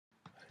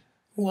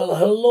Well,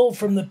 hello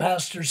from the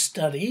pastor's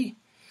study.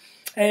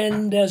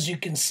 And as you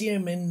can see,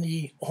 I'm in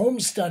the home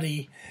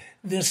study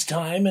this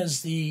time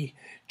as the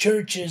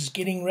church is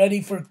getting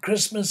ready for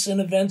Christmas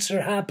and events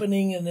are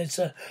happening and it's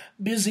a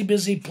busy,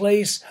 busy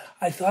place.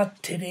 I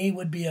thought today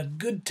would be a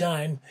good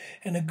time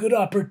and a good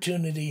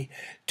opportunity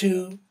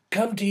to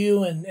come to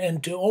you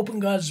and to open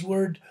God's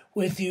Word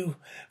with you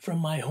from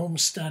my home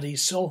study.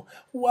 So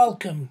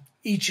welcome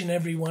each and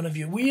every one of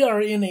you. We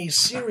are in a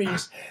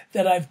series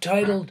that I've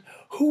titled,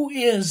 Who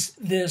is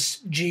This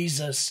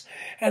Jesus?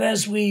 And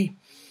as we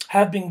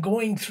have been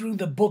going through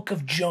the book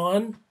of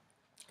John,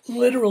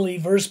 literally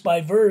verse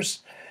by verse,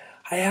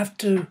 I have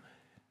to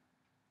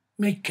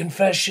make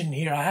confession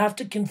here. I have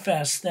to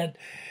confess that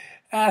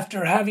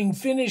after having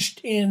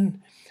finished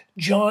in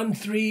John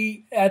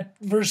 3 at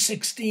verse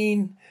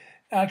 16,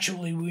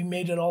 actually we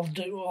made it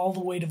all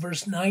the way to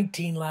verse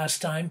 19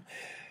 last time.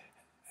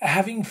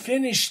 Having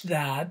finished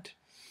that,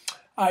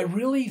 I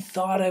really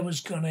thought I was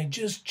going to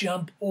just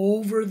jump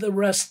over the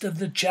rest of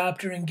the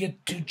chapter and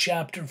get to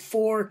chapter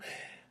 4.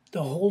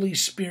 The Holy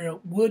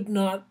Spirit would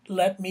not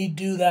let me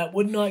do that,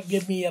 would not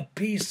give me a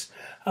peace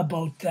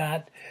about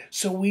that.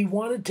 So we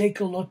want to take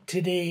a look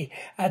today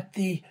at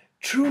the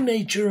true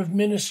nature of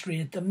ministry,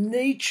 at the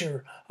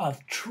nature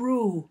of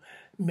true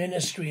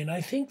ministry. And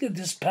I think that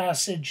this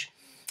passage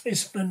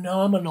is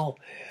phenomenal.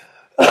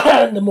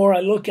 And the more I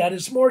look at it,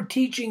 it's more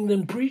teaching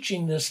than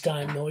preaching this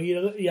time, though.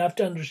 You have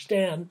to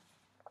understand.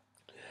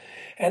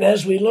 And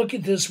as we look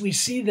at this, we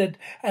see that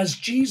as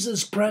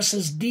Jesus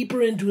presses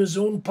deeper into his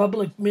own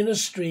public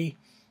ministry,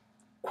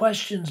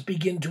 questions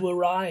begin to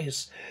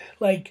arise.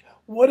 Like,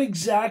 what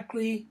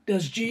exactly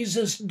does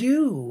Jesus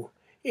do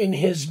in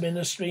his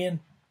ministry? And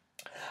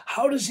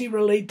how does he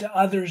relate to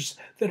others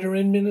that are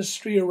in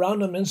ministry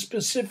around him? And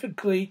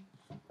specifically,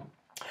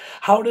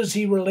 how does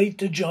he relate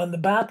to John the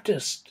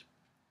Baptist?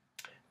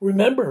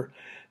 Remember,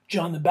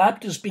 John the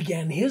Baptist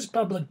began his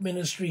public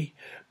ministry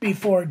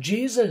before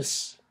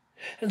Jesus.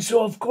 And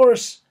so, of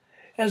course,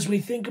 as we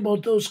think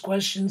about those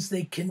questions,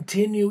 they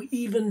continue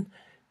even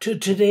to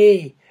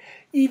today.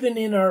 Even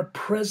in our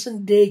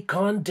present day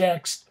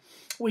context,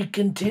 we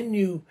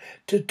continue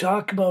to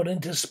talk about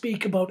and to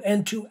speak about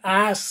and to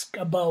ask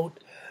about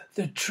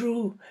the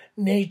true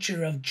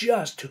nature of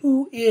just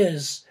who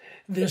is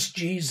this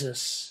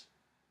Jesus.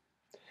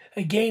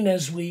 Again,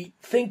 as we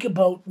think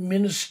about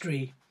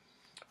ministry,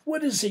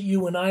 what is it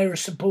you and I are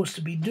supposed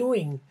to be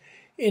doing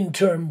in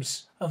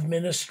terms of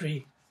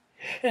ministry?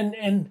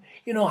 And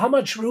you know, how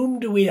much room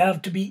do we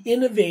have to be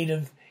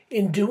innovative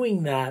in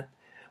doing that?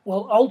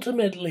 Well,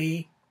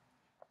 ultimately,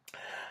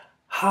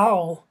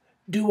 how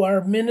do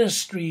our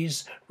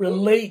ministries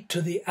relate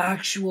to the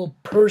actual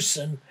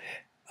person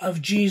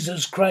of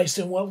Jesus Christ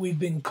and what we've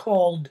been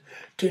called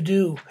to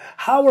do?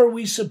 How are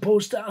we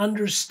supposed to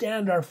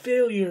understand our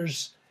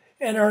failures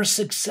and our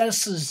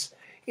successes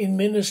in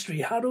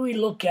ministry? How do we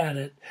look at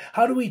it?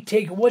 How do we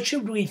take it? What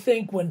should we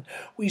think when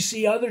we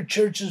see other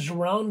churches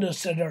around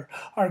us that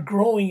are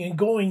growing and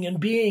going and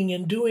being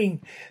and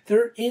doing?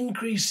 They're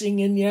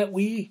increasing, and yet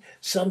we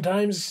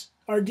sometimes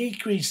are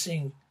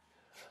decreasing,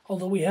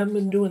 although we haven't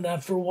been doing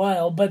that for a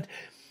while. But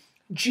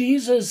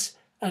Jesus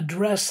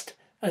addressed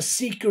a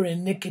seeker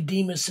in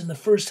Nicodemus in the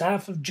first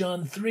half of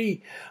John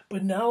 3,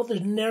 but now the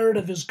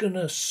narrative is going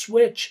to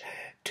switch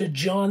to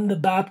John the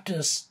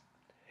Baptist.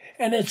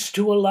 And it's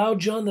to allow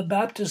John the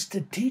Baptist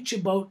to teach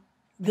about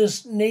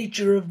this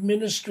nature of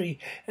ministry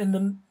and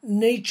the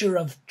nature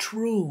of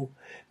true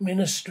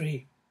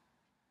ministry.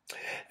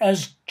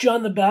 As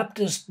John the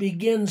Baptist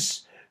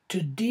begins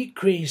to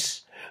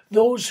decrease,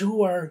 those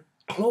who are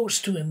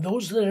close to him,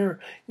 those that are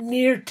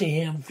near to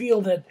him,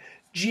 feel that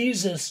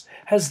Jesus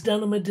has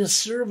done him a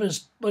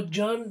disservice. But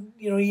John,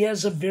 he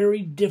has a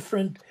very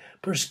different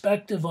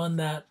perspective on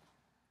that.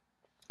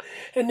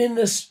 And in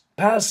this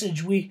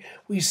passage, we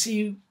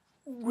see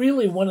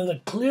really one of the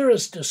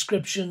clearest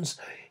descriptions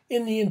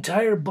in the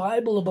entire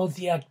Bible about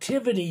the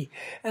activity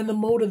and the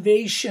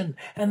motivation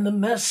and the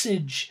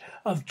message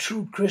of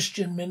true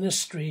Christian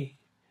ministry.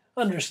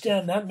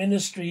 Understand that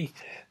ministry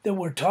that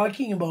we're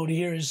talking about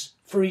here is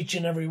for each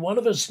and every one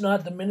of us,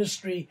 not the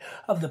ministry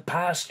of the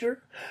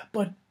pastor,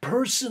 but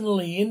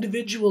personally,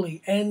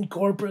 individually, and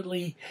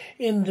corporately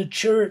in the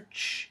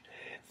church.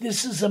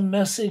 This is a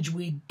message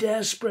we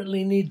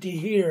desperately need to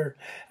hear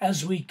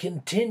as we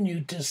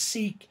continue to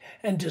seek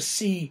and to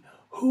see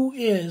who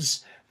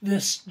is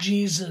this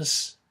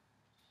Jesus.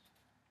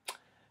 Have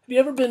you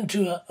ever been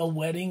to a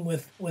wedding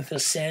with a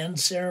sand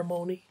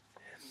ceremony?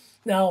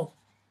 Now,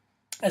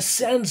 a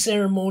sand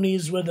ceremony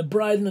is where the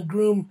bride and the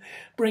groom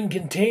bring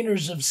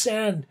containers of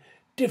sand,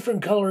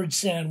 different colored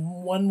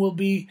sand. One will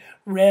be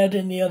red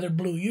and the other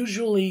blue.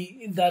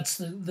 Usually that's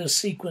the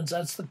sequence,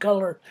 that's the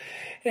color.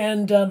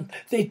 And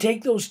they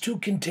take those two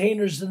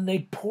containers and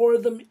they pour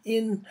them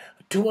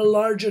into a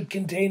larger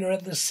container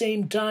at the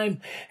same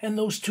time. And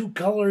those two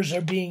colors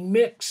are being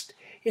mixed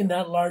in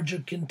that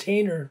larger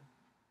container.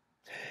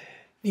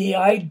 The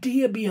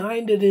idea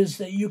behind it is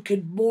that you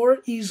could more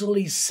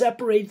easily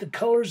separate the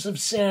colors of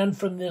sand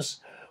from this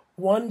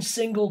one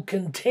single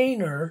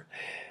container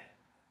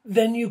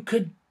then you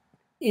could,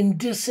 in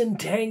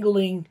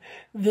disentangling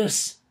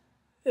this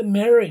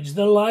marriage,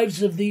 the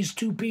lives of these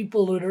two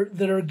people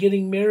that are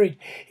getting married,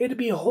 it'd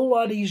be a whole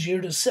lot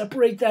easier to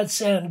separate that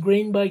sand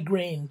grain by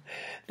grain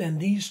than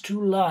these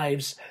two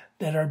lives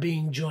that are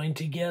being joined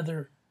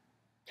together.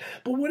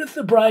 But what if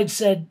the bride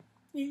said,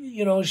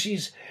 you know,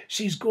 she's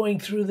going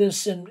through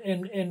this,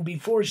 and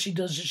before she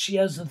does it, she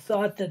has the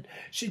thought that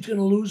she's going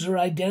to lose her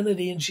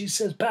identity, and she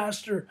says,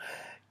 Pastor,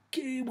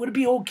 would it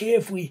be okay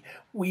if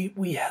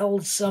we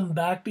held some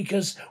back,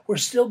 because we're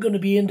still going to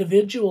be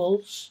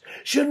individuals?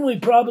 Shouldn't we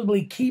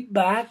probably keep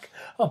back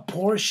a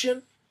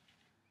portion?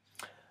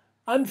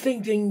 I'm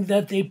thinking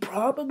that they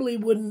probably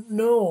wouldn't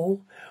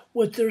know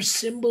what they're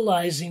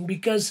symbolizing,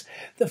 because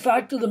the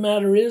fact of the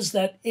matter is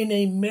that in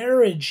a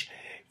marriage,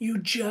 you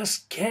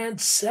just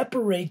can't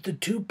separate the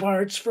two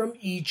parts from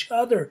each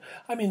other.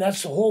 I mean,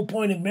 that's the whole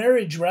point of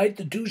marriage, right?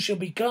 The two shall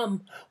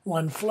become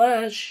one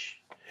flesh.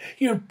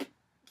 You're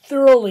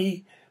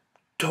thoroughly,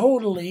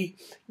 totally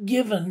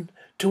given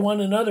to one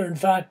another. In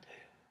fact,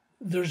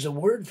 there's a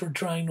word for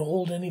trying to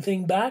hold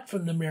anything back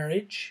from the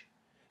marriage.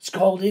 It's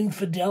called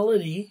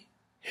infidelity.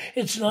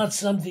 It's not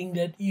something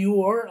that you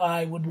or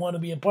I would want to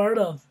be a part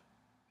of.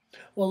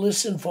 Well,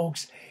 listen,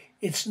 folks,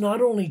 it's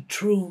not only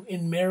true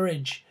in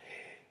marriage.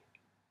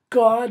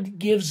 God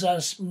gives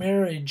us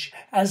marriage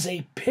as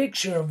a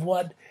picture of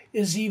what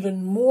is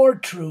even more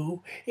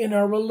true in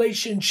our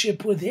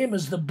relationship with Him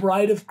as the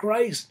bride of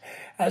Christ,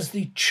 as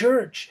the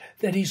church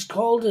that He's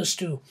called us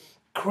to.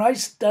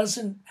 Christ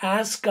doesn't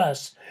ask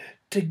us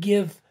to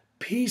give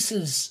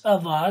pieces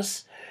of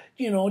us,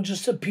 you know,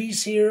 just a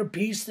piece here, a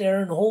piece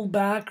there, and hold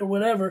back or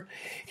whatever.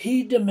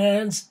 He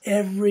demands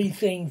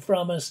everything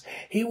from us.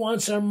 He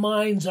wants our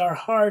minds, our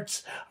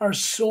hearts, our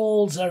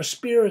souls, our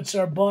spirits,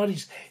 our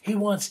bodies. He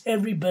wants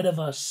every bit of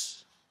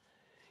us.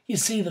 You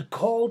see, the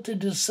call to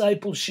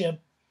discipleship,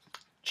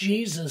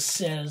 Jesus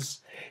says,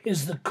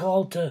 is the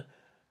call to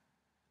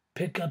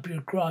pick up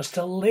your cross,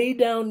 to lay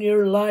down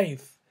your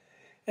life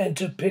and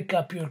to pick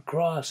up your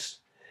cross,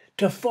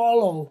 to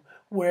follow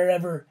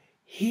wherever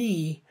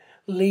He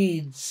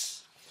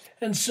leads.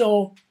 And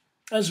so,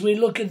 as we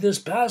look at this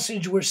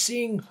passage, we're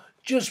seeing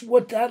just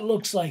what that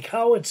looks like,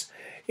 how it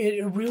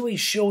really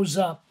shows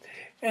up.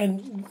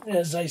 And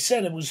as I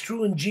said, it was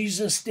true in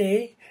Jesus'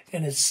 day,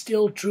 and it's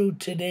still true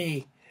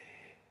today.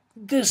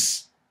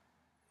 This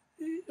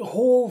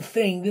whole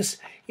thing, this,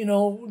 you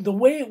know, the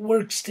way it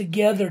works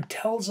together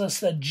tells us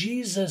that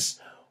Jesus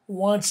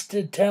wants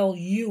to tell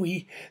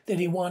you that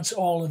He wants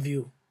all of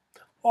you.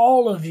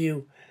 All of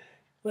you.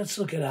 Let's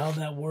look at how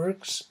that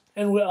works.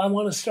 And I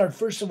want to start,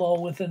 first of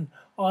all, with an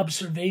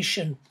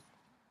observation.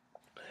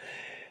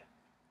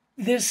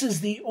 This is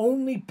the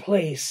only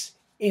place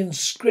in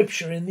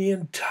Scripture, in the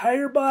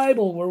entire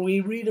Bible, where we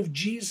read of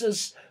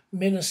Jesus'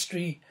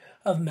 ministry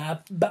of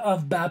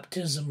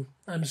baptism.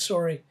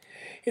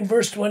 In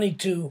verse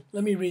 22,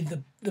 let me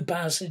read the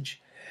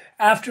passage.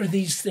 After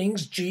these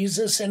things,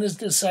 Jesus and His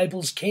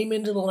disciples came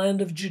into the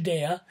land of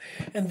Judea,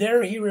 and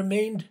there He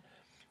remained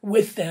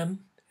with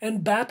them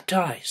and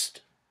baptized.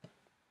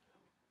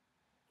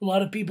 A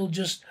lot of people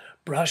just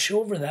brush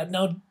over that.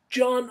 Now,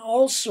 John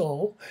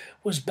also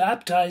was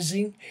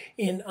baptizing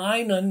in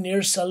Ainon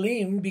near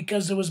Salim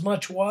because there was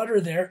much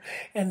water there,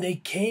 and they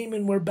came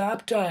and were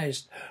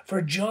baptized,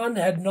 for John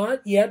had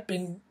not yet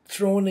been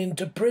thrown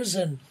into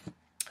prison.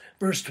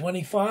 Verse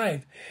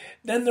 25,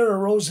 then there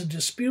arose a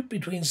dispute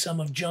between some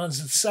of John's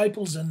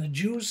disciples and the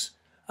Jews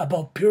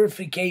about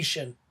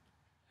purification.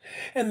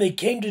 And they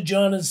came to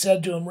John and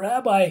said to him,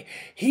 Rabbi,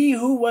 he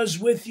who was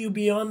with you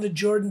beyond the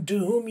Jordan, to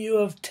whom you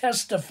have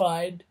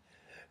testified,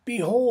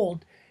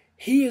 behold,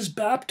 he is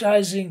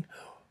baptizing,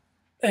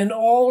 and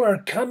all are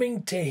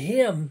coming to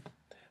him.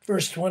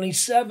 Verse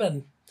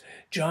 27,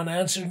 John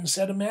answered and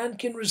said, a man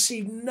can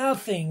receive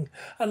nothing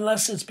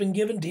unless it's been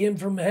given to him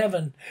from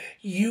heaven.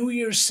 You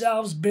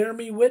yourselves bear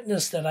me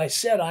witness that I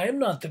said, I am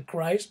not the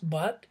Christ,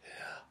 but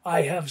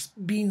I have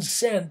been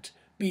sent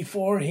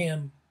before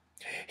him.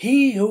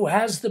 He who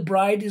has the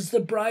bride is the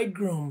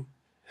bridegroom.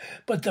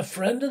 But the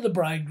friend of the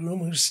bridegroom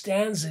who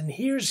stands and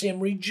hears him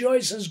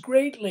rejoices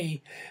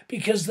greatly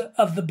because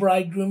of the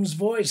bridegroom's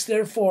voice.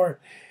 Therefore,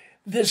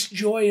 this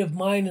joy of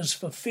mine is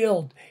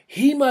fulfilled.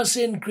 He must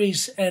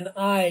increase and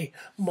I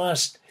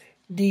must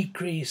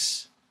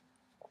decrease.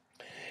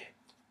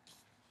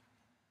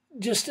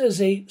 Just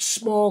as a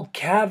small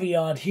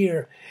caveat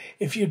here,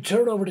 if you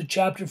turn over to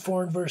chapter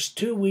 4 and verse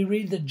 2, we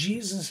read that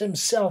Jesus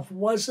himself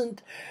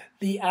wasn't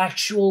the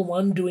actual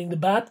one doing the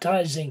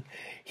baptizing.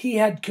 He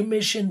had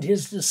commissioned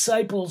his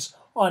disciples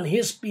on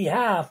his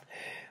behalf,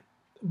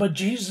 but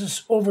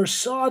Jesus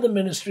oversaw the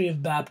ministry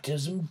of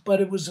baptism, but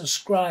it was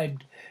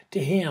ascribed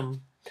to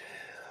him.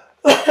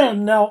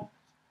 Now,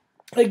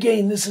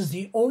 again, this is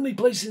the only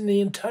place in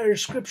the entire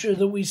Scripture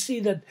that we see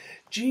that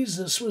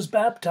Jesus was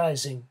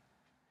baptizing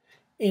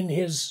in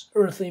his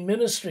earthly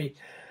ministry.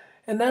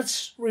 And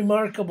that's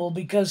remarkable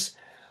because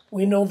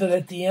we know that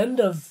at the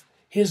end of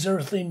his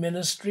earthly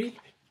ministry,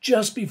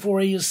 just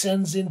before he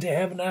ascends into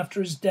heaven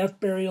after his death,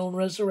 burial, and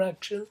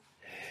resurrection,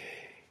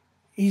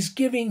 He's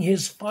giving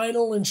his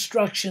final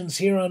instructions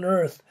here on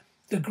earth,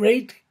 the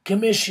Great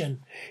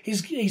Commission.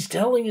 He's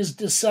telling his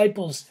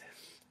disciples,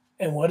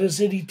 and what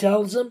is it he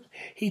tells them?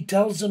 He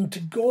tells them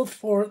to go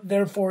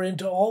therefore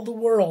into all the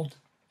world.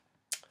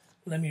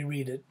 Let me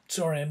read it.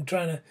 Sorry,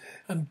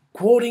 I'm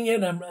quoting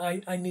it.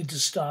 I need to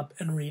stop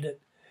and read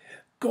it.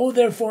 Go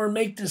therefore and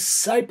make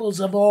disciples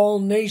of all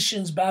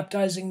nations,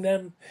 baptizing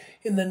them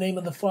in the name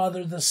of the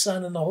Father, the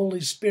Son, and the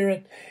Holy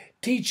Spirit,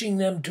 teaching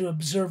them to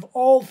observe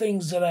all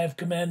things that I have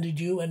commanded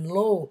you. And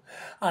lo,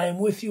 I am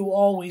with you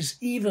always,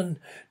 even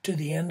to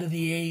the end of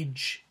the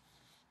age.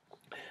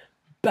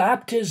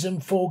 Baptism,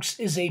 folks,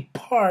 is a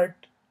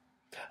part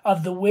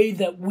of the way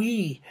that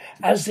we,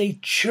 as a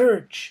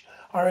church,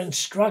 are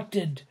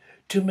instructed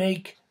to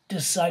make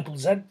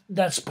disciples.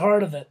 That's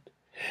part of it.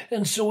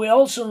 And so we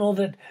also know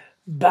that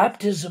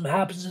baptism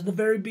happens at the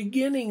very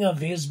beginning of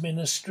his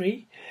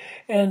ministry.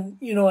 And,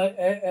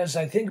 as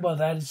I think about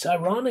that, it's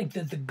ironic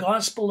that the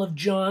Gospel of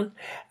John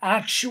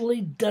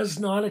actually does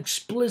not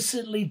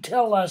explicitly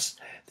tell us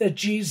that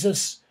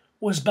Jesus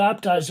was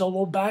baptized,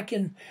 although back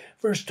in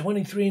verse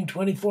 23 and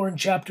 24 in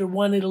chapter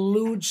 1, it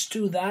alludes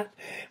to that.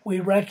 We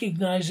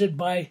recognize it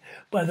by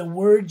the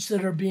words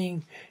that are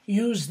being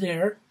used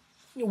there.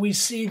 We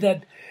see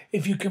that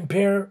if you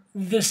compare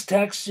this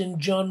text in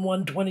John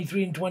 1,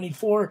 23 and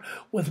 24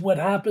 with what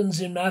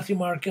happens in Matthew,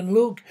 Mark, and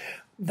Luke,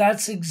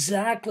 that's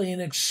exactly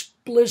and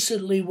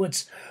explicitly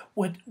what's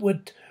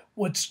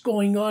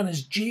going on,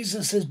 is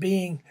Jesus is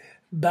being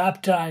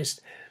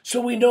baptized.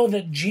 So we know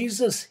that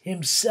Jesus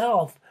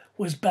himself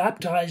was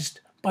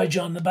baptized by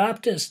John the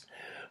Baptist.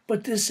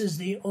 But this is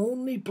the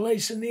only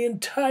place in the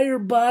entire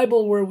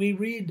Bible where we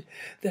read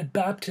that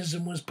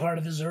baptism was part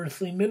of his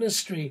earthly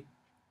ministry.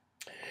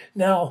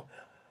 Now,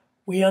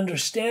 we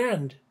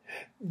understand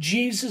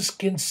Jesus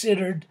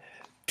considered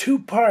two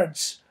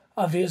parts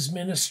of his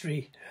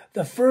ministry.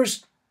 The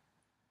first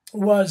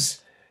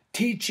was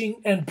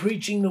teaching and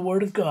preaching the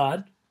Word of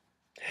God,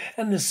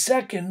 and the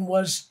second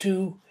was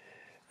to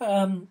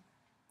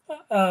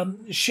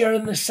share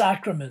in the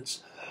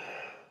sacraments.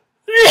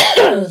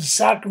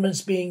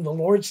 Sacraments being the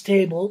Lord's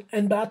table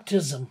and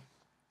baptism.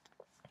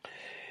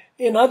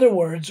 In other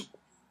words,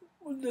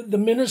 the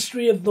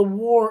ministry of the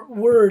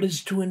Word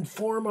is to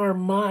inform our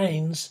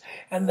minds,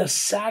 and the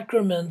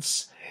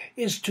sacraments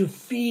is to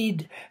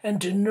feed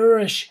and to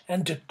nourish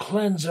and to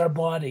cleanse our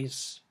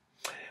bodies.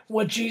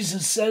 What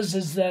Jesus says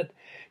is that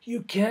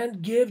you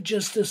can't give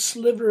just a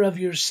sliver of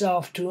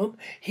yourself to him.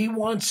 He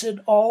wants it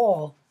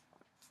all.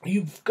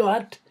 You've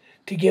got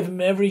to give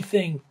him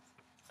everything.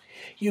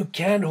 You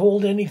can't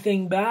hold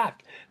anything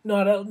back.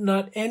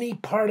 Not any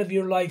part of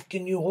your life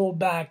can you hold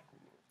back.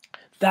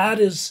 That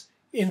is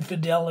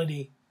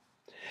infidelity.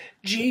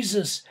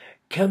 Jesus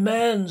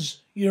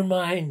commands your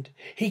mind.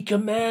 He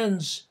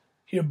commands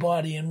your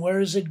body. And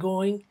where is it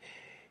going?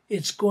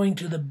 It's going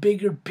to the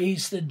bigger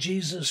piece that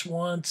Jesus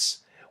wants,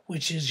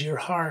 which is your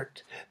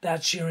heart.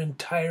 That's your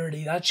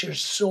entirety. That's your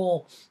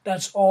soul.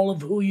 That's all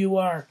of who you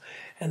are.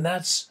 And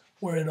that's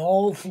where it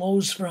all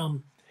flows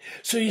from.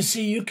 So you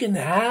see, you can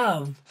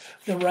have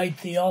the right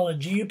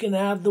theology. You can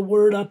have the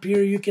Word up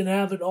here. You can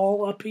have it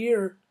all up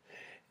here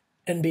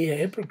and be a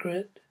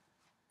hypocrite.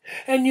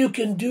 And you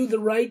can do the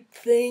right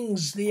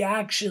things, the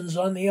actions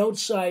on the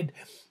outside,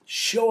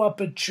 show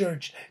up at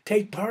church,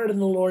 take part in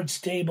the Lord's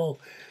table,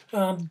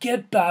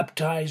 get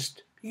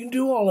baptized. You can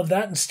do all of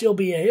that and still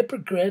be a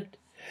hypocrite,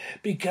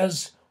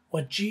 because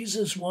what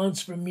Jesus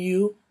wants from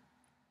you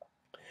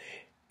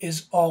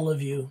is all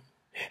of you.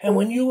 And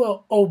when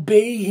you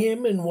obey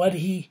him in what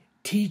he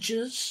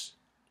teaches,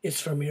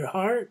 it's from your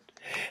heart.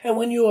 And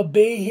when you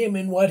obey him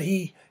in what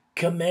he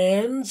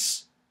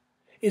commands,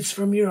 it's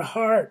from your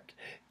heart.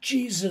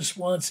 Jesus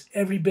wants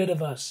every bit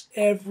of us,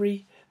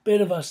 every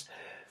bit of us.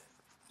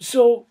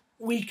 So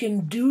we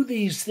can do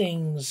these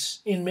things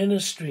in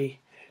ministry,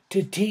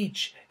 to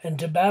teach and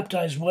to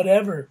baptize,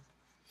 whatever.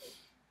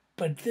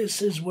 But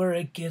this is where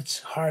it gets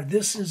hard.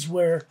 This is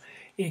where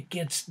it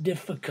gets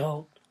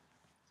difficult.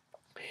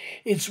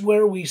 It's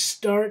where we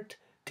start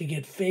to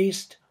get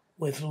faced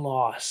with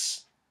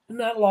loss. And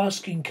that loss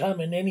can come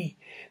in any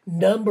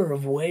number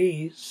of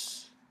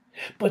ways.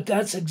 But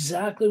that's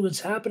exactly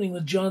what's happening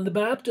with John the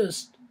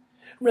Baptist.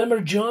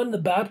 Remember, John the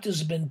Baptist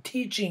has been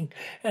teaching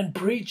and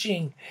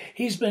preaching.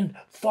 He's been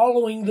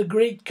following the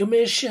Great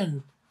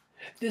Commission.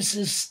 This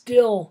is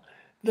still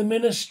the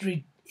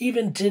ministry.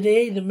 Even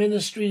today, the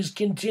ministry is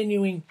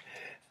continuing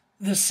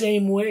the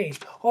same way.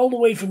 All the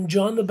way from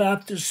John the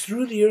Baptist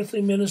through the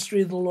earthly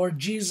ministry of the Lord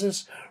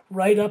Jesus,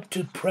 right up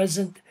to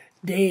present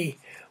day.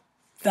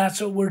 That's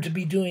what we're to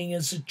be doing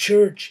as a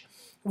church.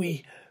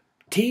 We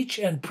teach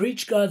and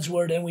preach God's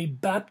word, and we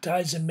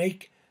baptize and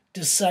make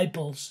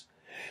disciples.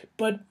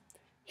 But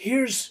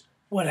here's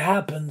what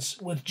happens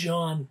with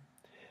John.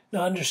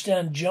 Now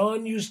understand,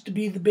 John used to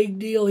be the big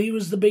deal. He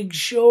was the big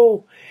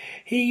show.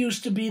 He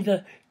used to be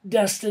the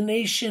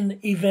destination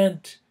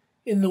event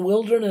in the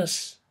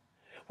wilderness,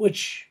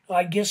 which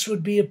I guess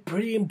would be a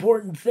pretty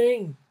important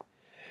thing.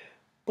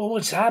 But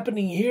what's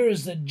happening here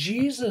is that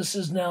Jesus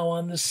is now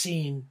on the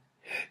scene.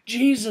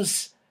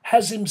 Jesus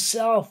has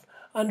himself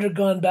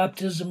undergone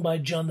baptism by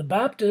John the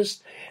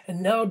Baptist,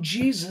 and now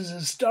Jesus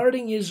is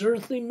starting his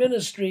earthly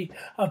ministry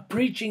of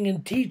preaching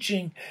and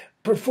teaching,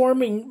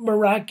 performing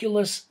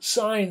miraculous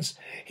signs.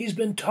 He's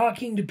been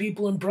talking to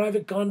people in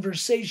private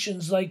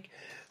conversations like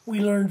we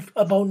learned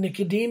about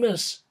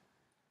Nicodemus.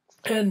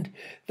 And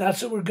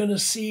that's what we're going to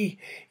see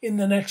in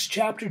the next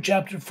chapter,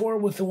 chapter 4,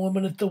 with the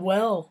woman at the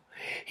well.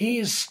 He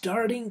is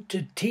starting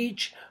to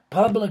teach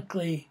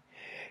publicly.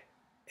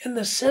 And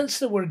the sense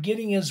that we're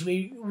getting as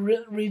we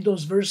read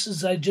those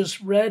verses I just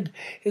read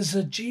is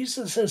that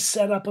Jesus has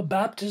set up a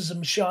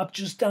baptism shop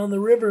just down the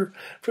river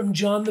from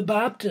John the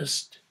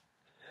Baptist.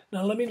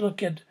 Now let me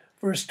look at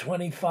verse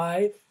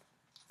 25.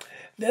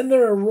 Then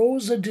there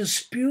arose a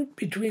dispute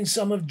between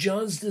some of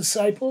John's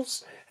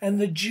disciples and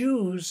the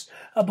Jews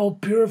about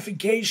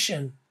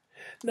purification.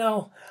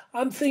 Now,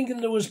 I'm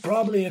thinking there was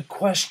probably a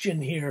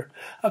question here.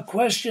 A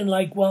question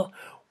like, well,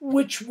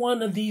 which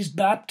one of these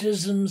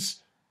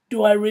baptisms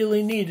do I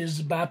really need? Is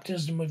it the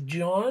baptism of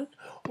John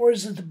or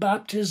is it the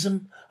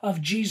baptism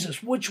of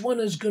Jesus? Which one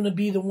is going to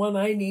be the one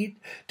I need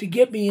to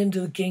get me into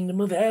the kingdom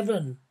of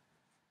heaven?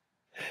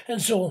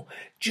 And so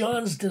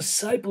John's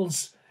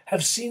disciples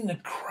have seen the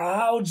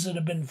crowds that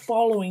have been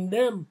following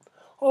them.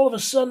 All of a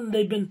sudden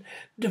they've been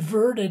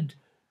diverted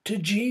to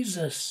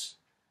Jesus.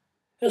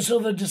 And so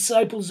the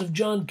disciples of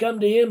John come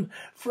to him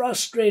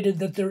frustrated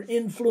that their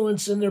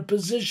influence and their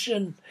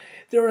position,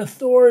 their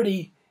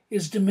authority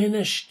is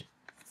diminished.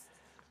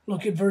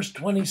 Look at verse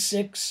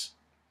 26.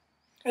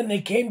 And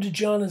they came to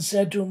John and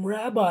said to him,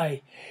 Rabbi,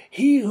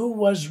 he who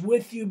was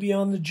with you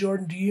beyond the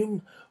Jordan,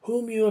 to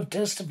whom you have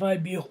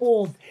testified,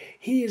 behold,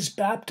 he is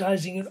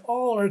baptizing, and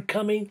all are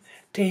coming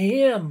to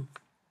him.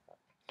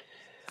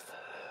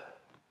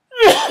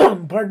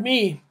 Pardon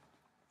me.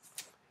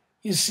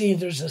 You see,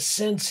 there's a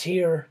sense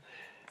here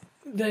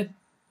that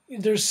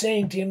they're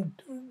saying to him,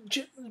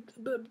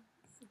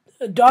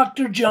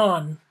 Dr.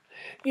 John,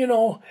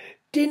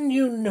 didn't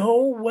you know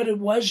what it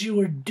was you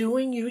were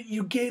doing?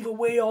 You gave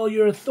away all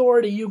your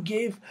authority. You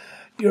gave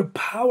your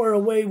power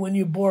away when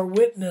you bore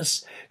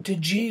witness to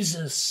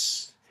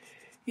Jesus.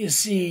 You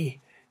see,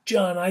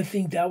 John, I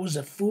think that was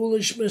a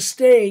foolish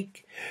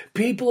mistake.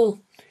 People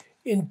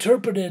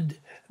interpreted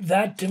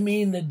that to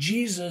mean that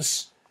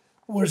Jesus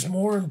was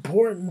more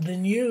important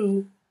than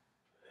you.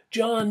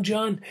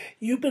 John,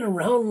 you've been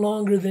around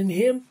longer than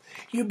him.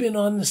 You've been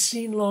on the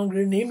scene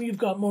longer than him. You've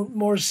got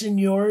more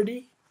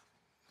seniority.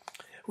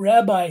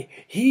 Rabbi,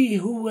 he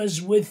who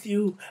was with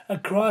you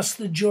across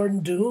the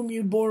Jordan, to whom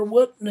you bore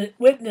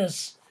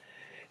witness.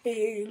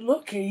 Hey,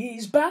 look,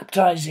 he's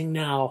baptizing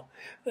now.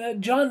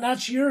 John,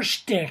 that's your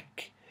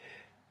shtick.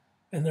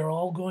 And they're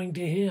all going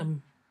to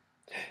him.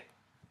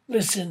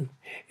 Listen,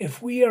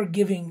 if we are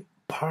giving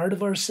part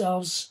of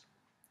ourselves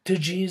to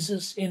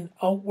Jesus in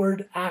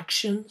outward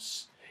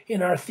actions,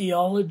 in our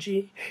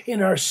theology,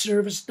 in our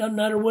service, doesn't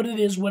matter what it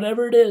is,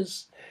 whatever it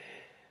is,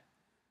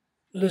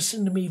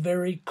 listen to me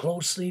very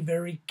closely,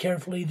 very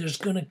carefully. There's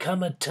going to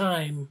come a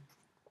time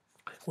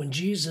when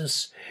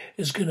Jesus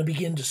is going to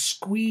begin to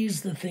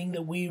squeeze the thing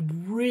that we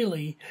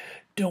really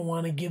don't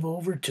want to give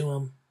over to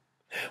him.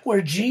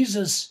 Where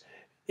Jesus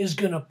is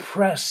going to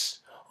press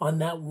on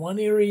that one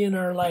area in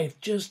our life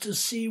just to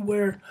see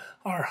where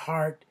our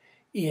heart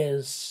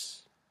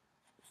is.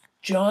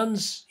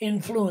 John's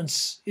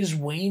influence is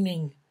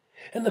waning.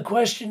 And the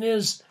question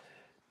is,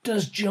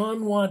 does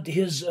John want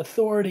his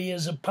authority,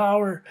 his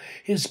power,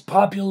 his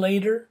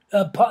popularity,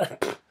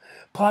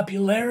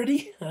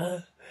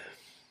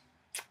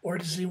 or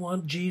does he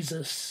want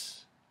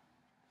Jesus?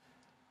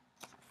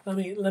 Let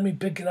me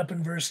pick it up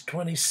in verse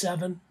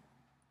 27.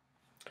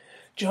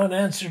 John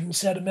answered and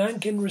said, a man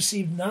can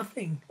receive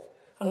nothing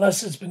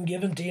unless it's been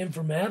given to him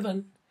from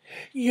heaven.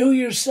 You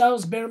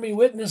yourselves bear me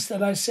witness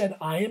that I said,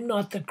 I am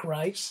not the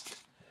Christ,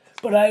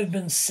 but I have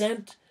been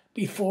sent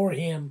before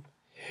him.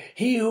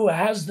 He who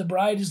has the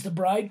bride is the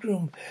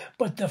bridegroom,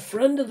 but the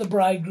friend of the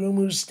bridegroom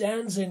who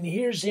stands and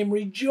hears him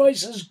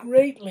rejoices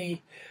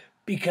greatly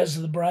because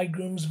of the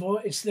bridegroom's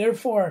voice.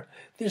 Therefore,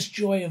 this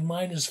joy of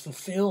mine is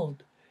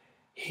fulfilled.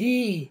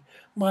 He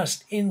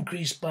must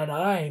increase, but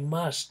I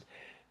must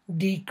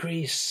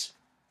decrease.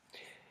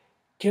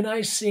 Can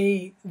I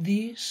say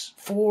these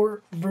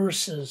 4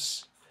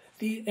 verses?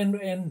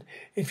 And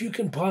if you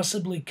can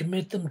possibly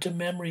commit them to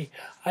memory,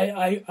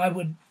 I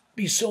would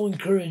be so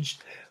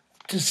encouraged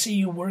to see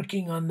you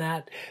working on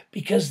that,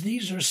 because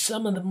these are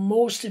some of the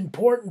most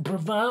important,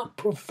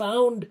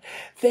 profound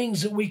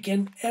things that we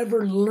can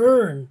ever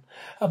learn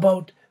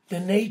about the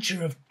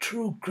nature of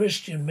true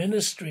Christian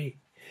ministry.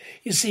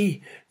 You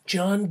see,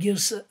 John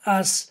gives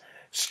us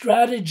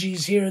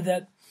strategies here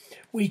that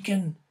we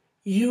can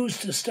use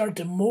to start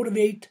to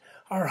motivate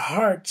our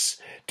hearts,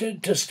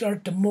 to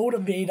start to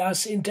motivate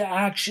us into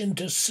action,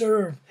 to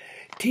serve,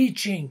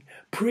 teaching,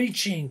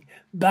 preaching,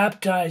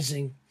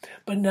 baptizing.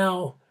 But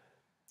now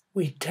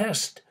we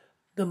test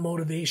the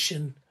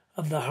motivation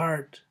of the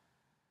heart.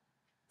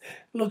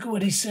 Look at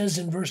what he says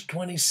in verse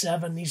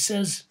 27. He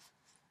says,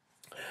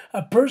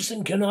 a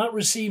person cannot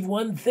receive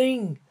one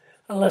thing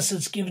unless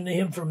it's given to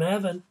him from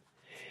heaven.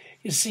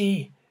 You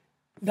see,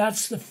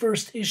 that's the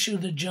first issue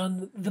that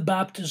John the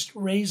Baptist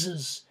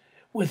raises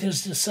with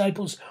his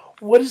disciples.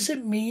 What does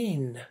it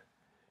mean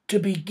to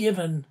be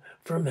given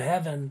from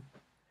heaven?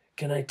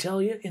 Can I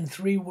tell you in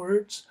 3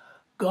 words?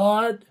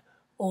 God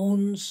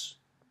owns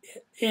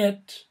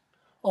it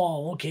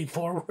all. Okay,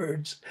 4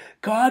 words.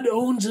 God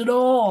owns it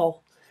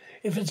all.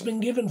 If it's been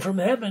given from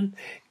heaven,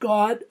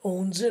 God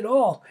owns it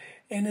all.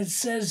 And it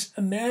says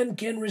a man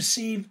can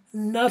receive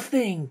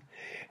nothing.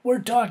 We're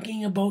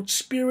talking about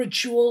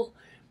spiritual,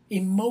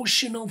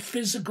 emotional,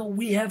 physical.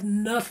 We have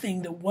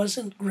nothing that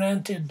wasn't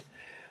granted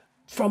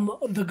from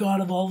the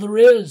God of all there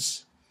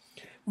is.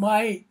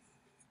 My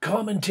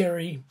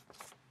commentary,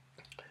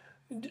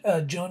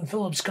 John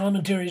Phillips'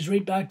 commentary, is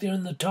right back there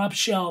in the top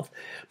shelf.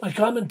 My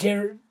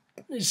commentary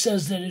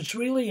says that it's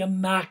really a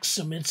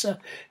maxim. It's a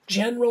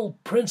general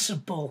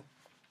principle,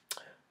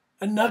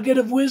 a nugget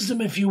of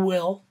wisdom, if you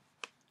will.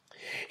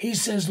 He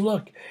says,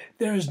 look,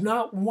 there is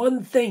not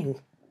one thing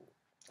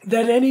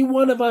that any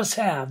one of us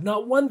have,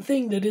 not one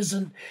thing that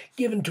isn't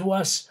given to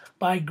us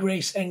by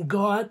grace, and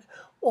God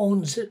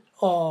owns it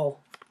all.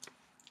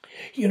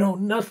 You know,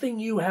 nothing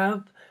you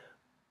have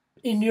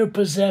in your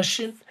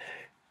possession,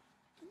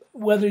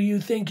 whether you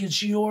think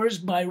it's yours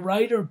by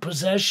right or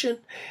possession,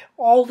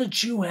 all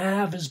that you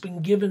have has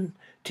been given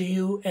to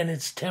you, and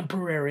it's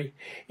temporary.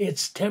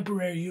 It's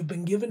temporary. You've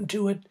been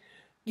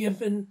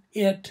given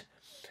it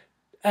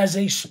as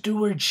a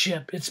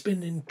stewardship. It's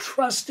been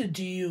entrusted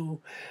to you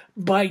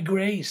by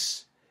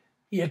grace.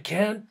 You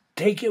can't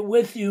take it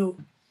with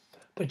you,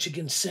 but you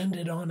can send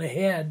it on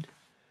ahead.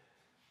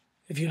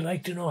 If you'd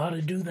like to know how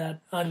to do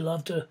that, I'd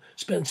love to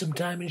spend some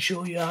time and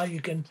show you how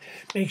you can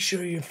make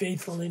sure you're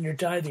faithful in your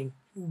tithing.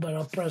 But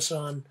I'll press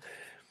on.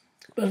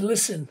 But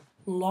listen,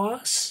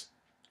 loss,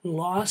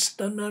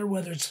 doesn't matter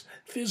whether it's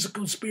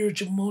physical,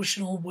 spiritual,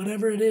 emotional,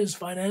 whatever it is,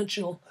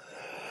 financial,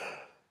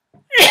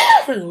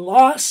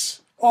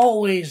 loss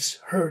always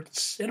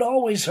hurts. It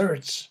always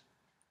hurts.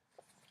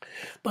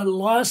 But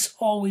loss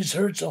always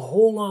hurts a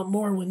whole lot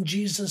more when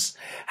Jesus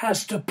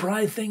has to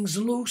pry things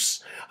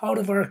loose out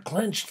of our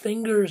clenched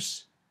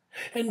fingers.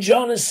 And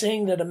John is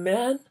saying that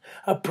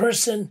a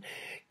person,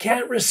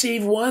 can't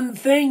receive one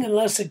thing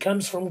unless it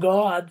comes from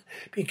God,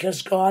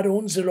 because God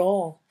owns it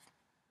all.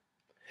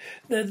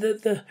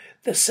 The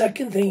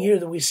second thing here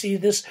that we see,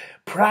 this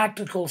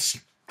practical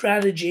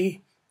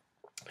strategy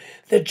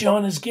that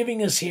John is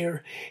giving us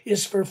here,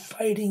 is for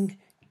fighting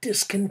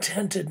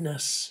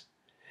discontentedness,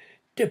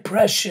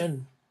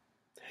 depression,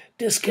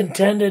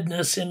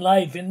 discontentedness in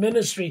life, in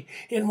ministry,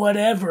 in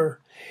whatever.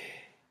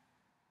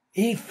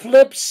 He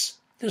flips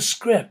the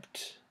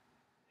script.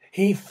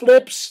 He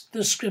flips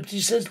the script. He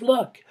says,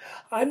 look,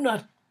 I'm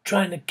not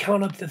trying to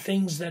count up the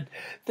things that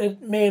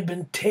may have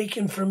been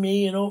taken from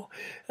me.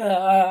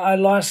 I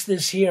lost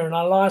this here and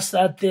I lost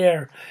that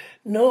there.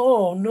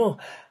 No,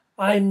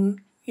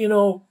 I'm,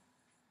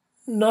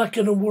 not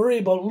going to worry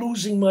about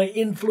losing my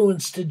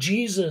influence to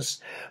Jesus.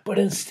 But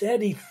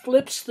instead, he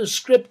flips the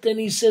script and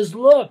he says,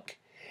 look,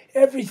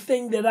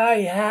 everything that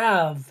I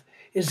have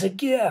is a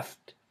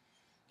gift.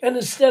 And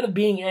instead of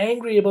being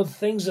angry about the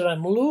things that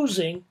I'm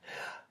losing,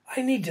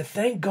 I need to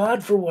thank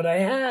God for what I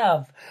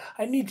have.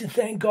 I need to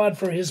thank God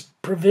for his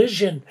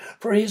provision,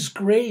 for his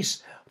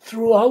grace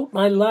throughout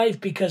my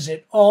life, because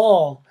it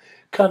all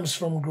comes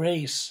from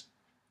grace.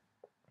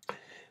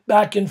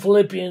 Back in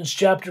Philippians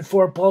chapter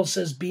 4, Paul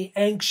says, be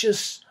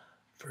anxious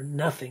for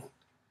nothing.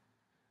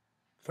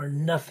 For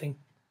nothing.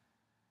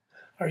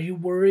 Are you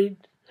worried?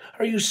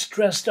 Are you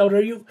stressed out?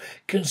 Are you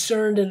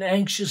concerned and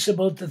anxious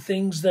about the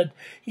things that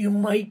you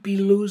might be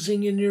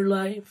losing in your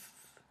life?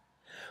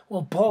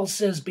 Well, Paul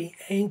says, be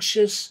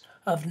anxious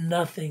of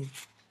nothing.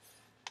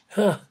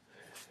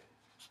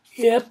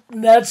 Yep,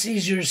 that's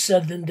easier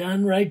said than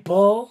done, right,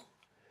 Paul?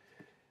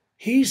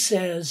 He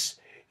says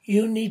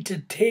you need to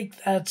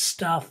take that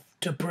stuff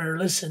to prayer.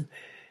 Listen,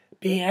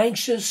 be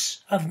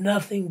anxious of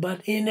nothing,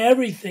 but in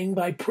everything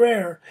by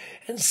prayer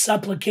and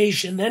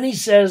supplication. Then he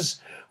says,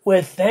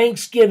 with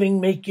thanksgiving,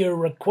 make your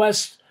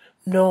requests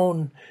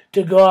known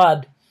to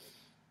God.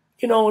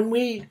 When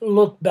we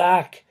look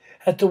back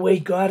at the way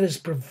God has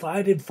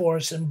provided for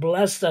us and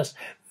blessed us,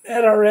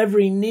 met our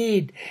every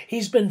need,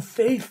 he's been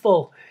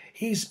faithful.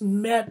 He's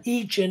met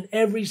each and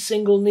every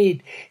single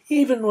need,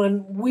 even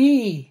when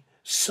we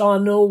saw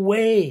no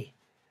way.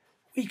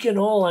 We can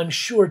all, I'm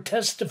sure,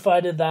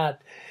 testify to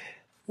that.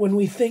 When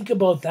we think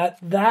about that,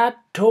 that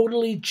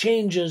totally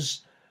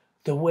changes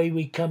the way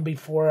we come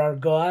before our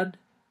God.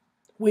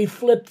 We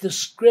flip the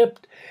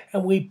script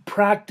and we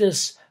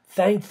practice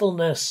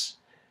thankfulness.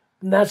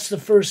 And that's the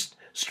first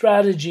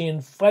strategy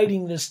in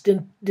fighting this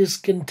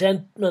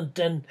discontentment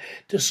and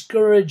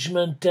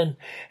discouragement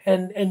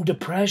and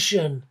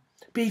depression.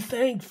 Be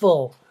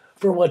thankful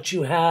for what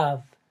you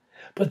have.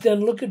 But then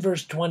look at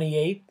verse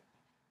 28.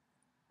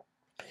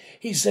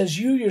 He says,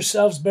 you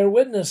yourselves bear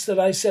witness that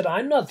I said,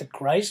 I'm not the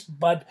Christ,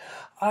 but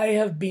I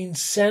have been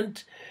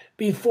sent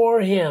before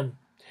him.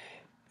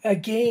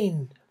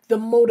 Again, the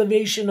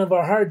motivation of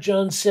our heart,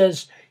 John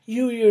says,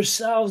 you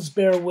yourselves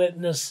bear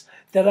witness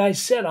that I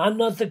said, I'm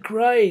not the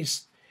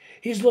Christ.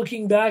 He's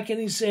looking back and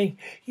he's saying,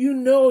 you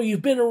know,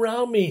 you've been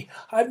around me.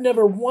 I've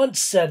never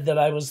once said that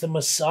I was the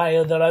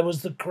Messiah, that I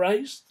was the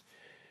Christ.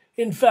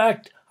 In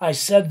fact, I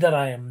said that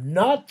I am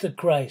not the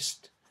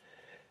Christ.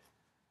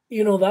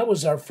 You know, that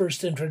was our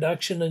first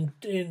introduction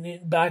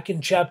back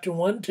in chapter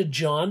 1 to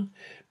John,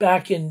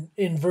 back in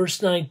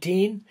verse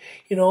 19.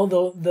 You know,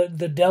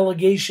 the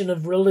delegation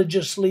of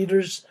religious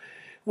leaders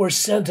were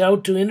sent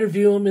out to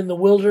interview him in the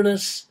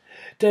wilderness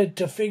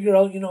to figure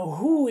out, you know,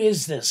 who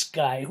is this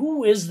guy?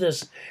 Who is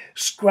this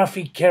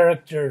scruffy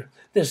character,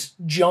 this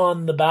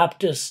John the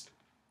Baptist?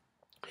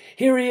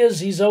 Here he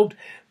is, he's out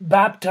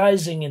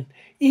baptizing and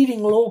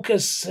eating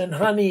locusts and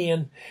honey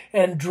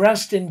and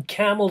dressed in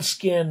camel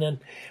skin. And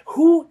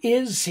who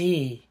is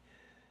he?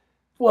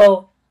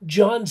 Well,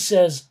 John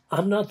says,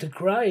 I'm not the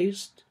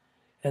Christ.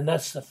 And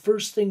that's the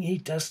first thing he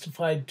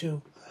testified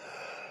to.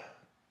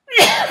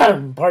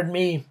 Pardon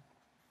me.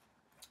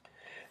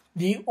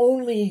 The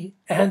only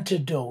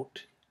antidote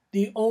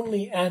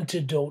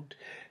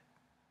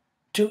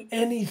to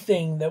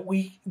anything that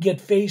we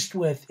get faced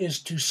with is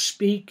to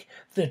speak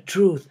the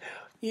truth.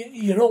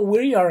 You know,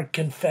 we are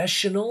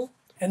confessional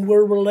and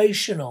we're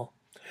relational.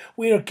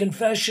 We are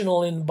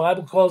confessional, and the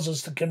Bible calls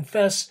us to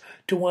confess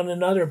to one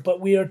another, but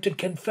we are to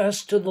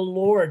confess to the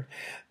Lord,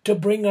 to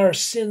bring our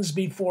sins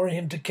before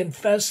him, to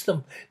confess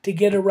them, to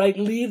get it right,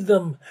 leave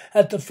them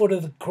at the foot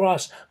of the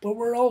cross. But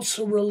we're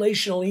also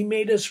relational. He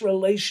made us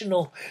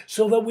relational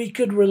so that we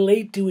could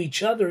relate to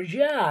each other.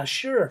 Yeah,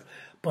 sure,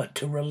 but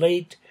to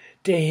relate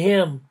to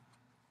him.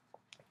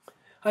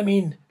 I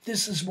mean,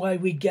 this is why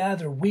we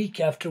gather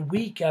week after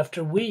week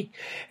after week.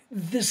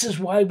 This is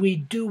why we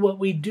do what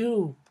we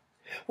do.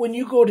 When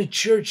you go to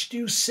church, do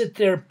you sit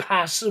there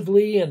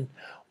passively and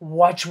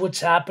watch what's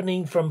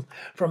happening from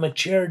a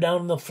chair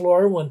down on the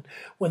floor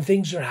when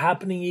things are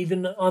happening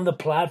even on the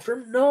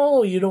platform?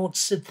 No, you don't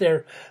sit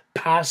there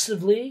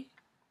passively.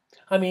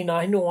 I mean,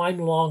 I know I'm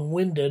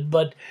long-winded,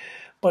 but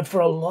for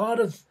a lot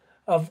of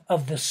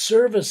the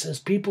services,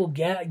 people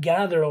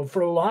gather.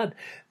 For a lot,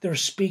 they're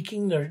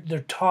speaking,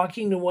 they're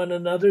talking to one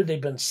another.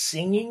 They've been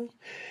singing,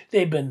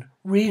 they've been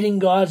reading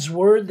God's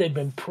word, they've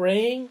been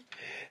praying.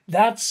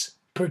 That's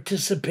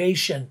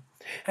participation,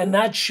 and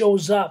that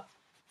shows up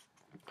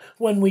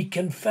when we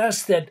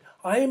confess that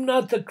I am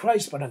not the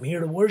Christ, but I'm here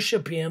to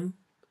worship him.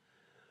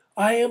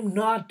 I am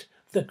not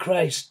the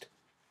Christ,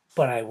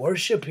 but I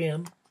worship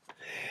him.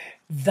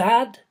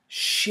 That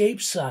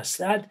shapes us.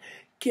 That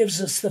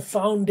gives us the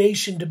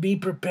foundation to be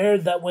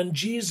prepared that when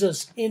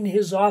Jesus, in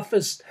his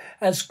office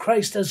as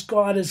Christ, as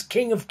God, as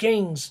King of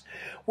Kings,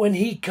 when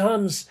he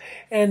comes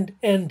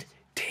and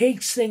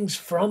takes things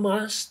from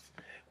us,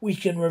 we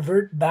can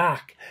revert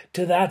back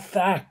to that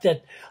fact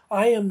that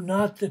I am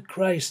not the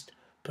Christ,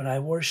 but I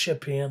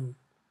worship him.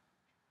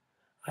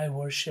 I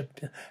worship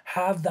him.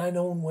 Have thine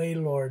own way,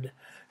 Lord.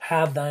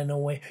 Have thine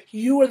own way.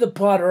 You are the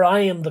potter, I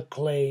am the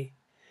clay.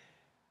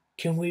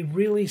 Can we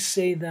really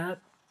say that?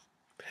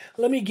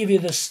 Let me give you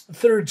this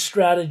third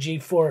strategy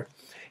for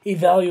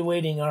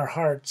evaluating our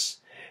hearts.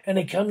 And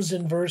it comes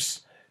in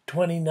verse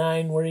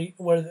 29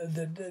 where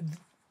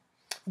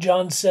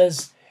John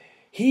says,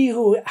 he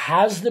who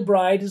has the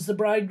bride is the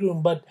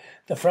bridegroom, but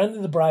the friend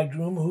of the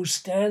bridegroom who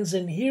stands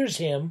and hears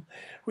him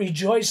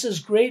rejoices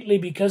greatly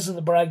because of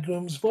the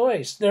bridegroom's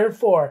voice.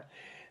 Therefore,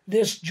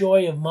 this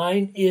joy of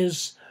mine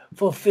is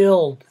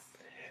fulfilled.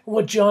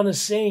 What John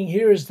is saying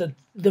here is that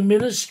the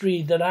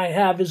ministry that I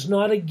have is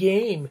not a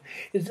game.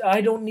 I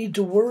don't need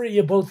to worry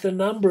about the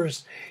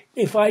numbers.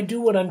 If I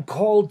do what I'm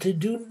called to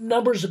do,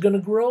 numbers are going to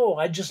grow.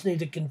 I just need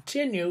to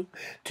continue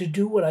to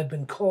do what I've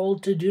been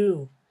called to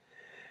do.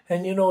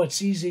 And you know,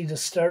 it's easy to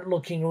start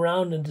looking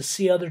around and to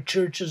see other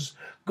churches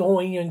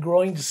going and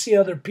growing, to see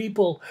other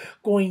people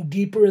going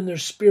deeper in their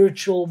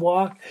spiritual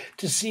walk,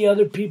 to see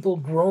other people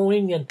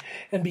growing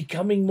and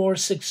becoming more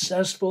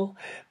successful.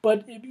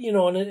 But, you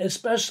know, and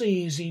especially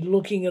easy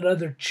looking at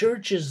other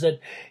churches that,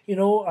 you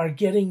know, are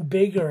getting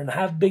bigger and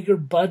have bigger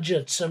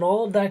budgets and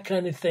all of that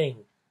kind of thing.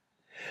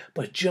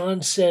 But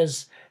John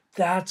says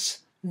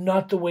that's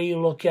not the way you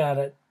look at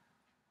it.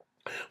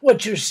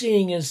 What you're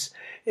seeing is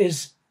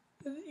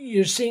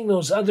you're seeing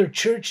those other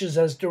churches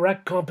as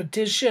direct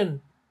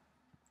competition.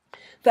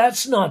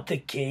 That's not the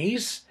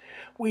case.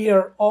 We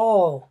are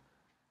all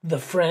the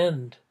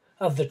friend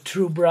of the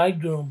true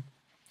bridegroom.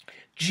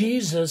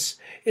 Jesus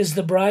is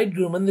the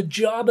bridegroom, and the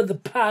job of the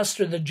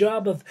pastor, the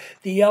job of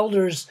the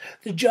elders,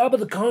 the job of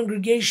the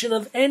congregation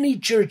of any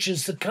church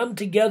is to come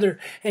together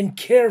and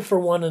care for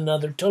one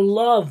another, to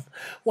love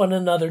one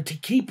another, to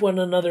keep one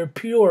another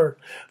pure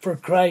for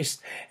Christ.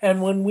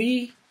 And when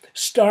we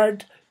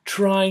start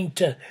trying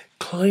to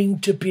cling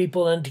to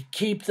people and to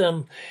keep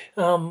them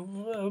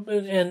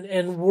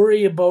and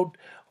worry about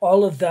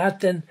all of that,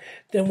 then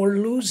we're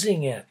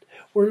losing it.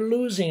 We're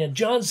losing it.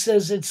 John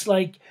says it's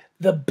like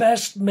the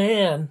best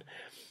man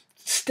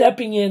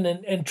stepping in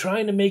and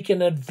trying to make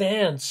an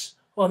advance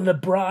on the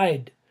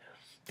bride.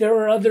 There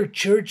are other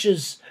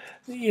churches,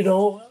 you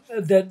know,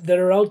 that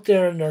are out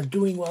there and are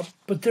doing well,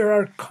 but there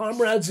are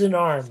comrades in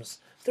arms.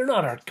 They're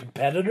not our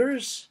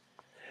competitors.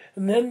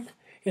 And then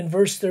in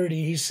verse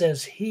 30, he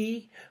says,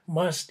 he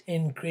must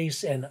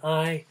increase and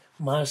I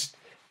must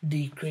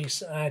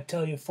decrease. I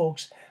tell you,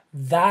 folks,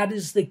 that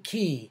is the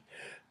key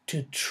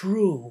to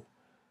true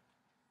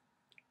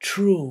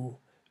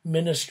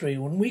ministry.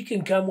 When we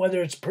can come,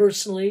 whether it's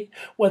personally,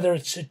 whether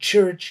it's a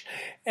church,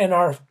 and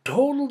our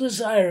total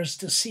desire is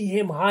to see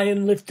him high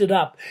and lifted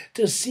up,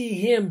 to see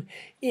him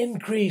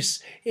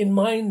increase in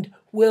mind,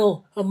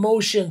 will,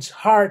 emotions,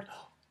 heart,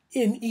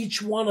 in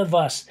each one of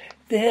us,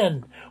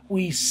 then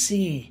we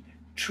see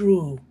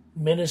true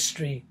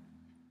ministry.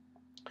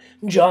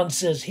 John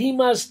says, he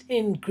must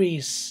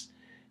increase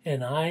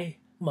and I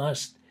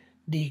must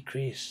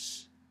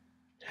decrease.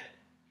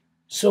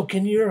 So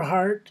can your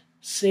heart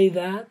say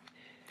that?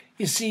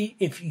 You see,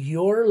 if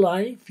your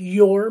life,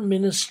 your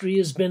ministry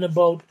has been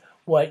about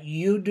what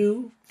you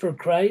do for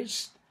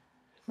Christ,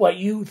 what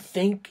you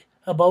think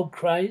about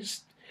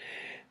Christ,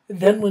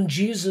 then when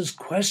Jesus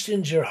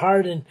questions your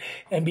heart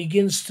and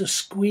begins to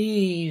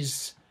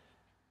squeeze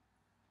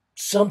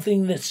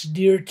something that's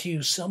dear to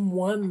you,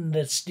 someone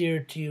that's dear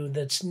to you,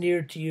 that's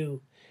near to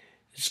you,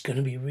 it's going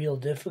to be real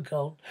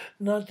difficult.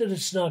 Not that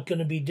it's not going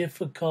to be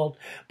difficult,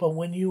 but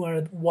when you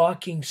are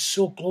walking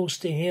so close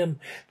to him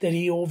that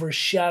he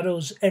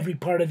overshadows every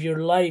part of your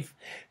life,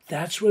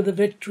 that's where the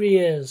victory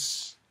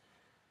is.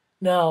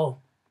 Now,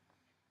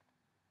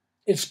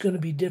 it's going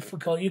to be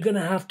difficult. You're going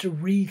to have to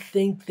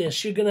rethink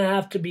this. You're going to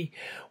have to be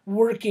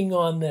working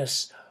on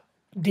this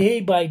day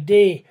by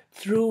day,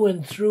 through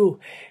and through.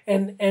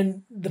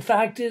 And the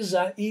fact is,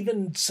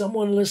 even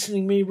someone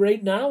listening to me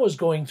right now is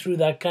going through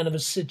that kind of a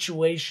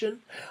situation,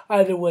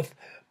 either with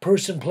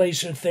person,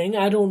 place, or thing.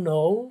 I don't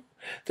know.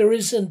 There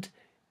isn't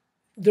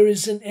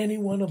any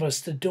one of us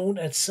that don't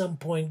at some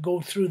point go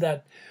through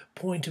that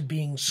point of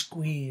being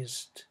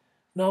squeezed.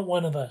 Not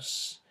one of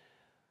us.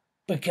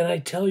 But can I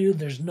tell you,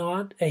 there's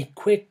not a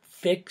quick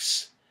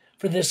fix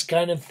for this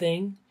kind of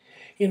thing.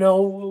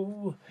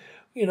 We'll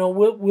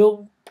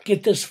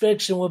get this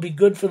fixed and we'll be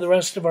good for the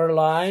rest of our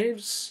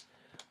lives.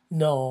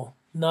 No,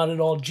 not at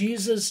all.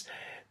 Jesus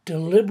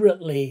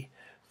deliberately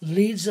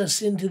leads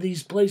us into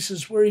these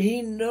places where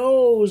he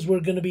knows we're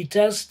going to be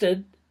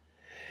tested.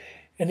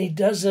 And he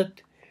does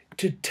it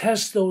to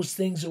test those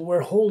things that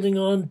we're holding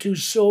on to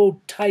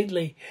so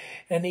tightly.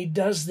 And he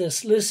does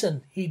this,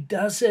 listen, he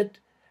does it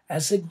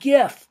as a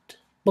gift.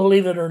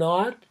 Believe it or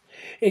not,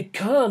 it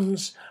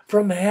comes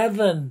from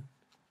heaven.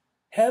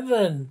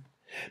 Heaven.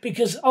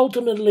 Because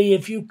ultimately,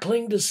 if you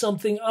cling to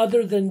something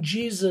other than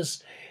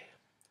Jesus,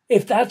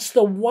 if that's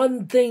the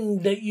one thing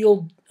that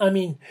you'll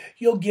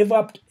give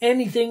up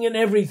anything and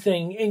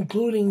everything,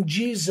 including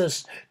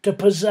Jesus, to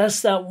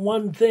possess that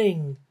one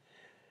thing,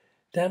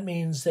 that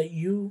means that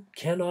you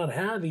cannot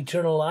have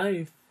eternal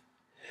life.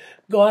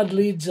 God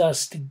leads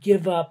us to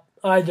give up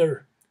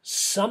either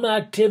some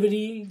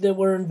activity that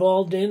we're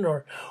involved in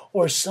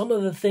or some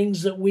of the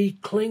things that we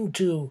cling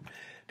to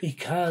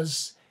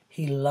because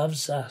he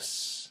loves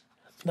us.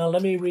 Now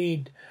let me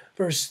read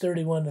verse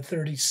 31 to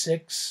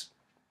 36.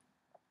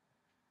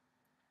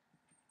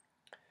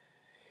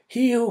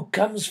 He who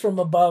comes from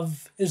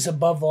above is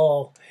above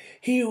all.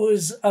 He who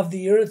is of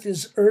the earth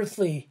is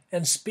earthly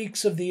and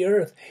speaks of the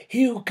earth.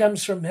 He who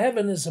comes from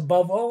heaven is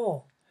above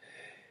all.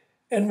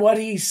 And what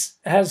he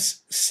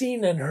has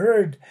seen and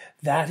heard,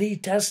 that he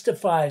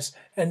testifies,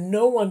 and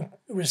no one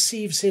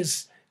receives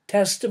his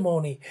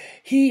testimony.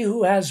 He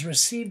who has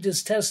received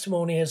his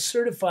testimony has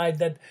certified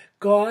that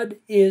God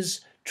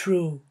is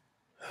true.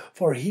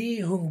 For he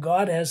whom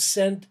God has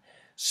sent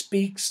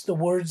speaks the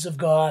words of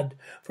God,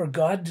 for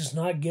God does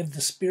not give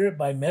the Spirit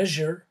by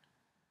measure.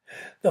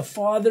 The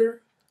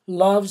Father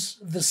loves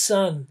the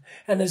Son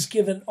and has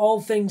given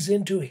all things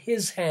into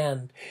his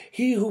hand.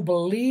 He who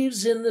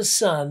believes in the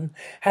Son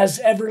has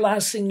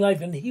everlasting life,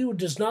 and he who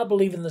does not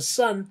believe in the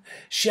Son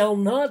shall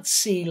not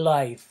see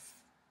life,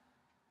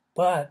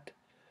 but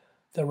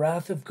the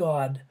wrath of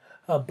God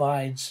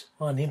abides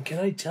on him. Can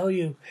I tell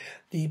you,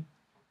 the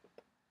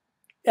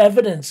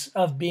evidence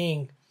of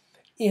being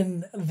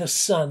in the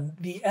Son,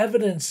 the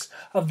evidence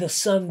of the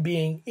Son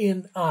being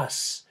in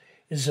us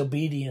is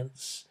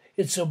obedience.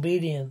 It's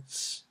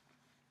obedience.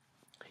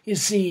 You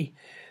see,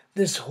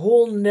 this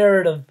whole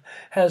narrative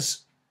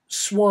has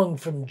swung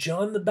from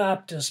John the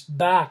Baptist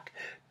back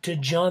to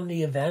John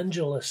the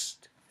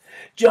Evangelist.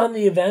 John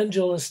the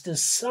Evangelist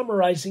is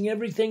summarizing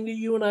everything that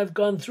you and I have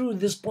gone through at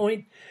this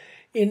point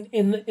in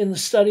the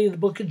study of the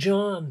book of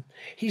John.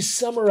 He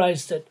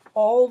summarized it,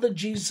 all that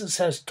Jesus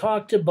has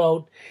talked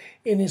about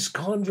in his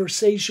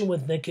conversation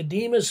with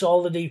Nicodemus,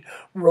 all that he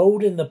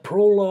wrote in the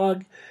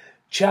prologue,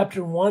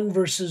 chapter 1,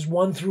 verses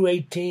 1 through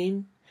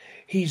 18.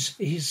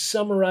 He's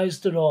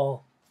summarized it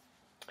all.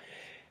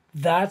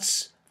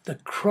 That's the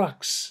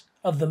crux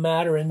of the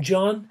matter. And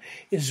John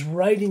is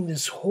writing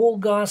this whole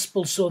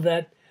gospel so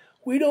that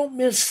we don't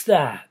miss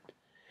that.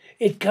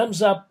 It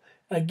comes up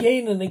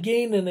again and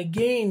again and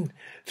again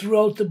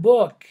throughout the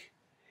book.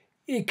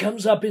 It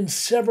comes up in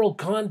several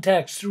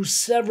contexts, through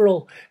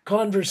several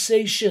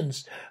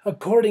conversations,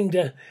 according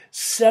to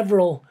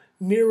several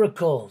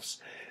miracles.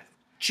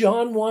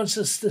 John wants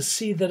us to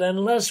see that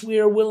unless we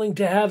are willing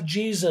to have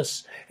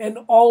Jesus and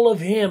all of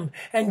him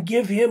and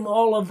give him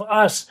all of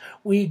us,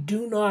 we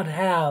do not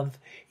have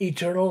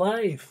eternal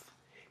life.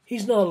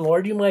 He's not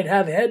Lord. You might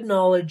have head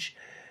knowledge,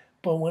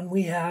 but when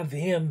we have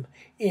him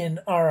in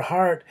our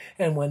heart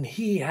and when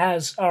he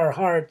has our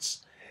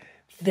hearts,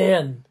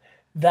 then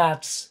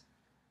that's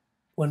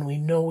when we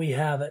know we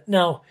have it.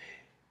 Now,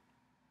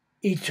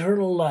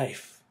 eternal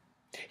life.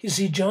 You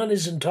see, John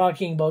isn't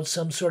talking about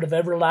some sort of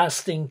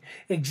everlasting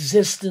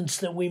existence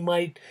that we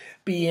might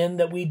be in,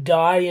 that we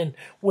die and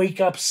wake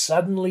up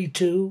suddenly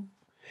to.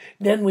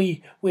 Then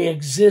we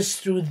exist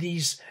through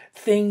these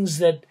things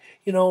that,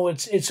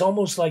 it's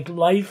almost like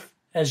life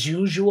as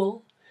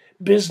usual,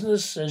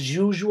 business as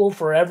usual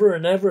forever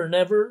and ever and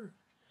ever.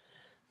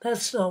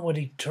 That's not what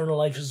eternal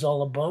life is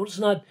all about. It's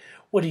not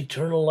what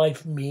eternal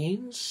life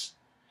means.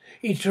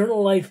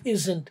 Eternal life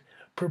isn't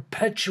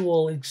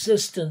perpetual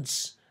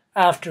existence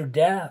after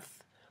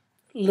death.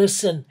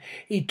 Listen,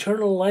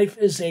 eternal life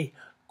is a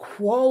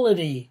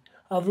quality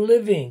of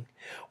living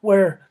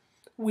where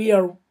we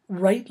are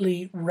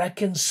rightly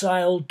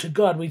reconciled to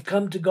God. We've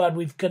come to God,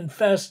 we've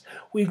confessed,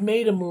 we've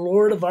made him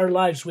Lord of our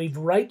lives. We've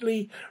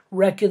rightly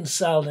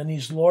reconciled, and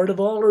he's Lord of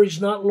all or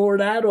he's not Lord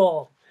at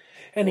all.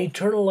 And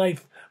eternal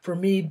life for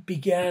me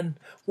began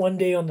one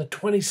day on the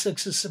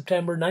 26th of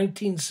September,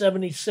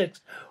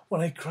 1976,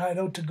 when I cried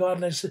out to God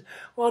and I said,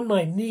 on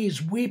my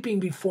knees,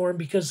 weeping before him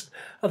because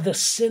of the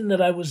sin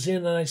that I was in.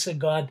 And I said,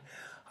 God,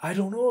 I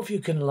don't know if you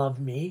can love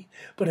me,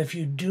 but if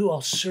you do,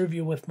 I'll serve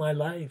you with my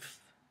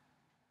life.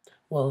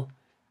 Well,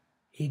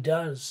 he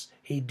does.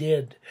 He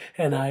did.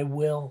 And I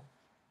will.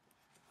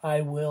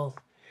 I will.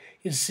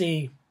 You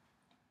see,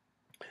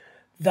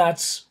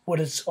 that's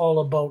what it's all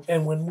about.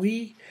 And when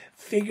we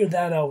figure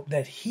that out,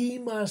 that he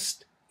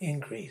must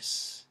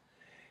increase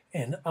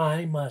and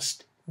I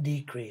must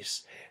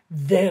decrease,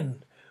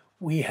 then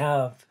we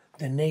have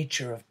the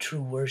nature of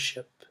true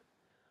worship.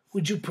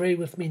 Would you pray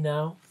with me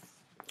now?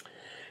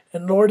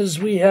 And Lord, as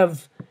we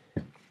have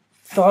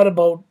thought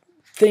about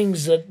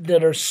things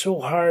that are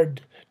so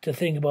hard to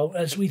think about,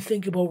 as we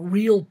think about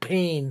real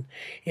pain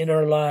in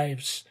our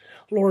lives,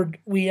 Lord,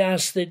 we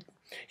ask that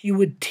you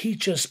would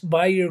teach us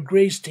by your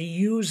grace to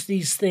use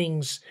these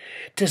things,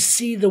 to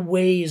see the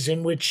ways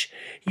in which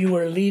you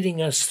are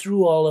leading us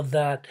through all of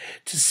that,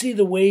 to see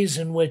the ways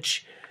in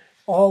which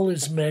all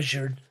is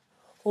measured.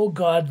 Oh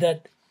God,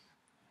 that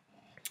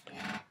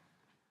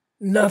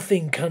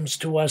nothing comes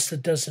to us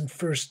that doesn't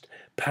first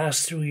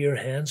pass through your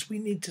hands. We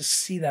need to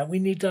see that. We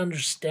need to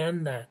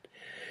understand that.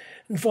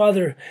 And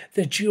Father,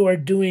 that you are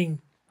doing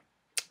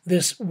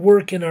this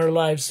work in our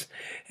lives,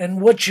 and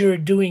what you're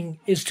doing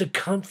is to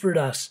comfort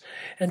us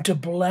and to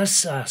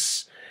bless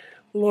us.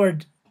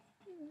 Lord,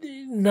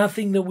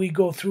 nothing that we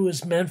go through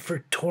is meant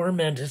for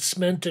torment. It's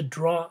meant to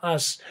draw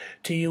us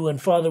to you.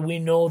 And Father, we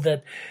know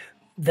that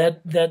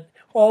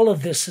all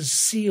of this is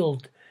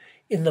sealed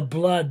in the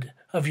blood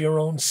of your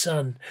own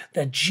Son,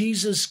 that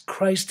Jesus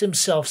Christ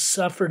himself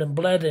suffered and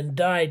bled and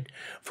died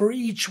for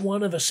each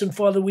one of us. And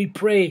Father, we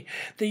pray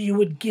that you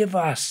would give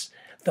us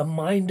the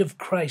mind of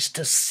Christ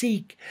to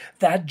seek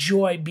that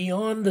joy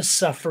beyond the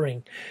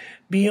suffering,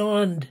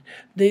 beyond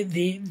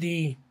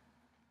the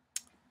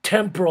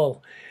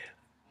temporal,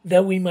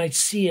 that we might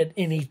see it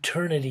in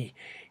eternity,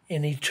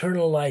 in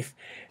eternal life.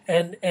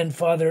 And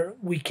Father,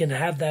 we can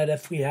have that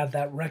if we have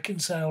that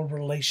reconciled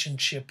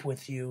relationship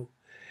with you.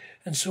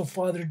 And so,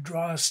 Father,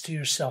 draw us to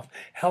yourself.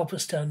 Help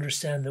us to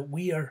understand that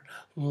we are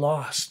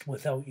lost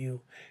without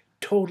you.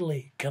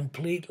 Totally,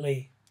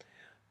 completely,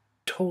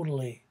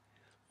 totally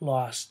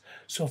lost.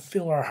 So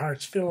fill our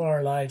hearts, fill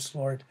our lives,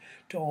 Lord,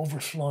 to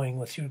overflowing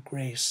with your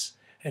grace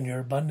and your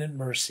abundant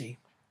mercy.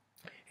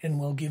 And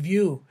we'll give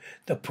you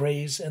the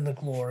praise and the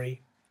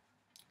glory.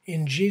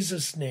 In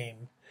Jesus'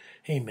 name,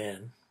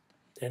 amen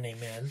and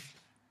amen.